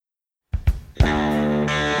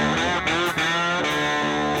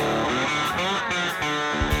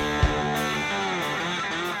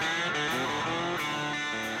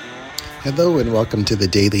Hello and welcome to the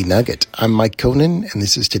Daily Nugget. I'm Mike Conan and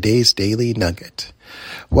this is today's Daily Nugget.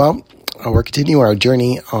 Well, we're continuing our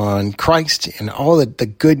journey on Christ, and all the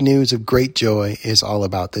good news of great joy is all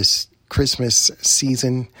about this Christmas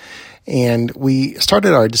season. And we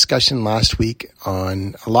started our discussion last week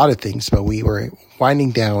on a lot of things, but we were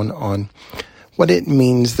winding down on what it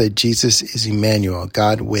means that Jesus is Emmanuel,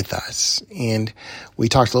 God with us. And we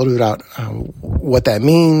talked a little bit about what that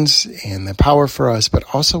means and the power for us, but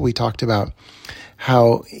also we talked about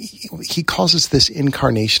how he calls us this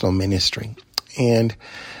incarnational ministry. And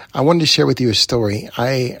I wanted to share with you a story.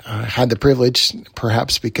 I had the privilege,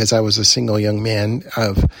 perhaps because I was a single young man,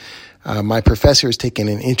 of my professors taking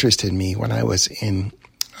an interest in me when I was in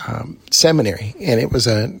seminary. And it was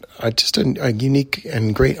just a unique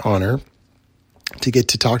and great honor to get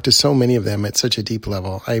to talk to so many of them at such a deep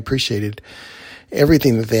level. I appreciated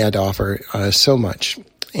everything that they had to offer so much.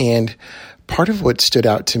 And part of what stood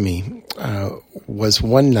out to me was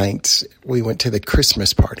one night we went to the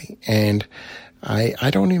Christmas party. And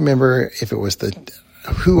I don't remember if it was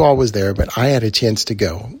who all was there, but I had a chance to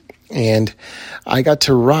go. And I got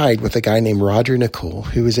to ride with a guy named Roger Nicole,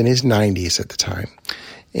 who was in his 90s at the time.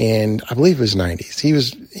 And I believe it was 90s.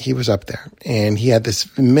 He was up there, and he had this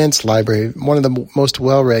immense library, one of the most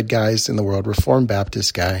well-read guys in the world, Reformed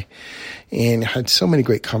Baptist guy, and had so many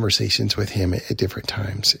great conversations with him at different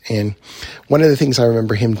times. And one of the things I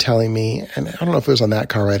remember him telling me, and I don't know if it was on that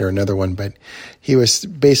car ride or another one, but he was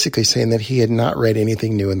basically saying that he had not read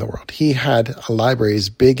anything new in the world. He had a library as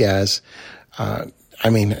big as,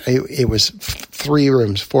 it was 4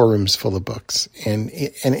 rooms full of books and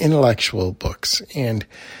intellectual books. And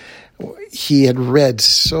he had read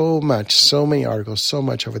so many articles, so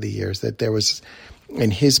much over the years that there was, in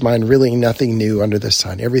his mind, really nothing new under the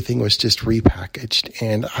sun. Everything was just repackaged.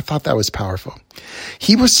 And I thought that was powerful.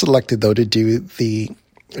 He was selected, though, to do the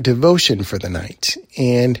devotion for the night.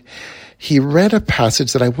 And he read a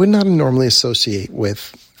passage that I would not normally associate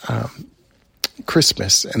with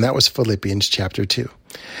Christmas, and that was Philippians chapter 2.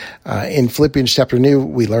 In Philippians chapter 2,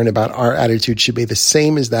 we learn about our attitude should be the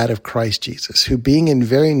same as that of Christ Jesus, who being in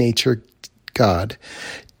very nature God,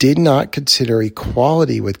 did not consider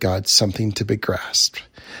equality with God something to be grasped,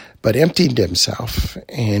 but emptied himself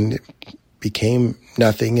and became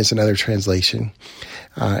nothing, is another translation.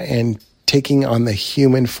 And taking on the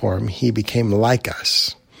human form, he became like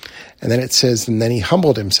us. And then it says, and then he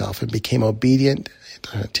humbled himself and became obedient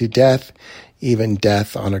to death, even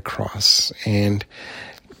death on a cross. And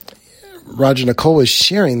Roger Nicole was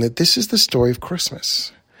sharing that this is the story of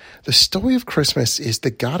Christmas. The story of Christmas is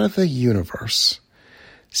the God of the universe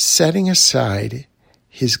setting aside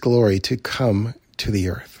his glory to come to the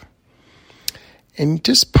earth. And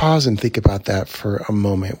just pause and think about that for a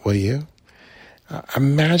moment, will you?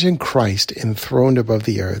 Imagine Christ enthroned above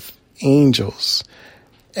the earth, angels,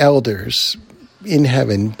 elders in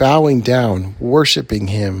heaven bowing down, worshiping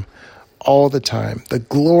him all the time, the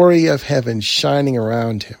glory of heaven shining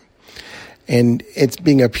around him. And it's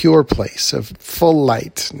being a pure place of full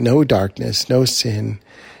light, no darkness, no sin.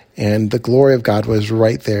 And the glory of God was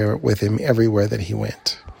right there with him everywhere that he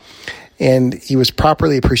went. And he was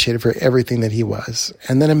properly appreciated for everything that he was.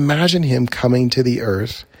 And then imagine him coming to the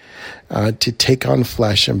earth to take on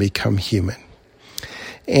flesh and become human.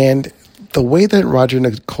 And the way that Roger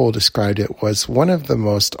Nicole described it was one of the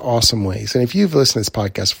most awesome ways. And if you've listened to this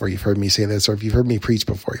podcast before, you've heard me say this, or if you've heard me preach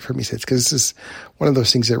before, you've heard me say this, because this is one of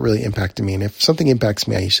those things that really impacted me. And if something impacts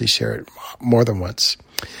me, I usually share it more than once.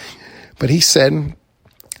 But he said,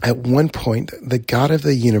 at one point, the God of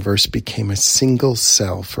the universe became a single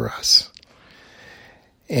cell for us.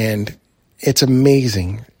 And it's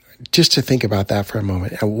amazing just to think about that for a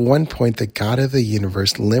moment. At one point, the God of the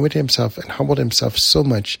universe limited himself and humbled himself so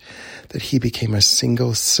much that he became a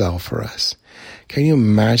single cell for us. Can you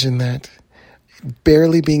imagine that?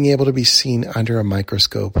 Barely being able to be seen under a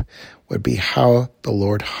microscope would be how the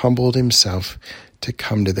Lord humbled himself to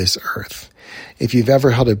come to this earth. If you've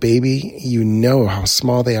ever held a baby, you know how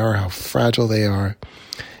small they are, how fragile they are.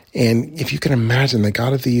 And if you can imagine the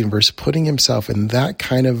God of the universe putting himself in that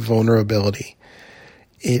kind of vulnerability,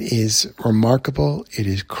 it is remarkable. It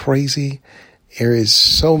is crazy. There is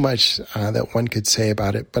so much that one could say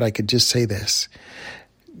about it, but I could just say this.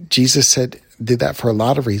 Jesus did that for a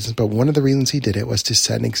lot of reasons, but one of the reasons he did it was to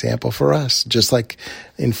set an example for us. Just like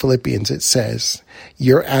in Philippians, it says,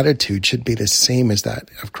 your attitude should be the same as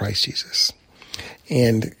that of Christ Jesus.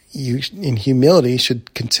 And you, in humility,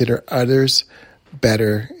 should consider others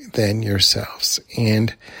better than yourselves.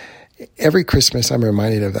 And every Christmas, I'm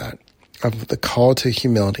reminded of that, of the call to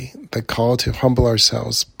humility, the call to humble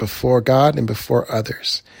ourselves before God and before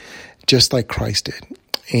others, just like Christ did.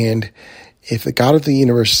 And if the God of the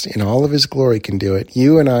universe in all of his glory can do it,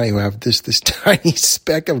 you and I who have this tiny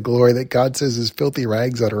speck of glory that God says is filthy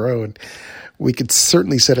rags on our own, we could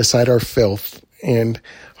certainly set aside our filth and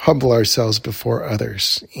humble ourselves before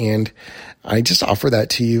others. And I just offer that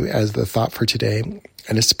to you as the thought for today.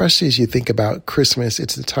 And especially as you think about Christmas,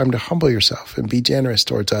 it's the time to humble yourself and be generous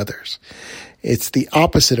towards others. It's the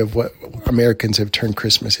opposite of what Americans have turned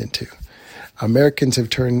Christmas into. Americans have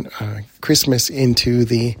turned Christmas into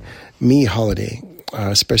the me holiday,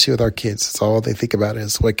 especially with our kids. It's all they think about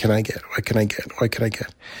is, what can I get? What can I get? What can I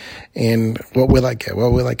get? And what will I get?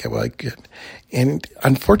 What will I get? What will I get? And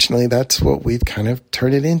unfortunately, that's what we've kind of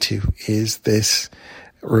turned it into, is this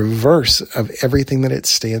reverse of everything that it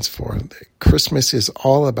stands for. Christmas is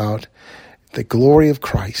all about the glory of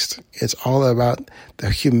Christ. It's all about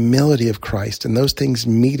the humility of Christ and those things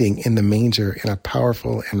meeting in the manger in a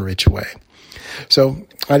powerful and rich way. So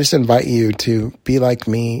I just invite you to be like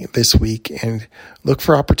me this week and look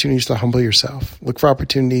for opportunities to humble yourself. Look for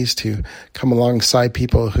opportunities to come alongside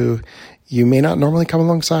people who you may not normally come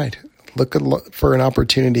alongside. Look for an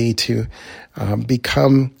opportunity to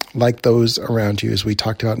become like those around you, as we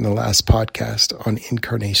talked about in the last podcast on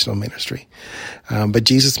incarnational ministry. But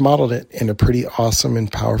Jesus modeled it in a pretty awesome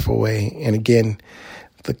and powerful way. And again,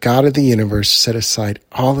 the God of the universe set aside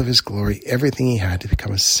all of his glory, everything he had, to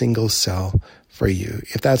become a single cell for you.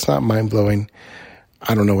 If that's not mind-blowing,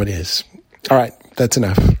 I don't know what is. All right, that's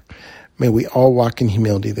enough. May we all walk in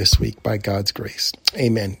humility this week by God's grace.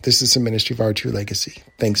 Amen. This is a ministry of Our True Legacy.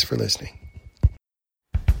 Thanks for listening.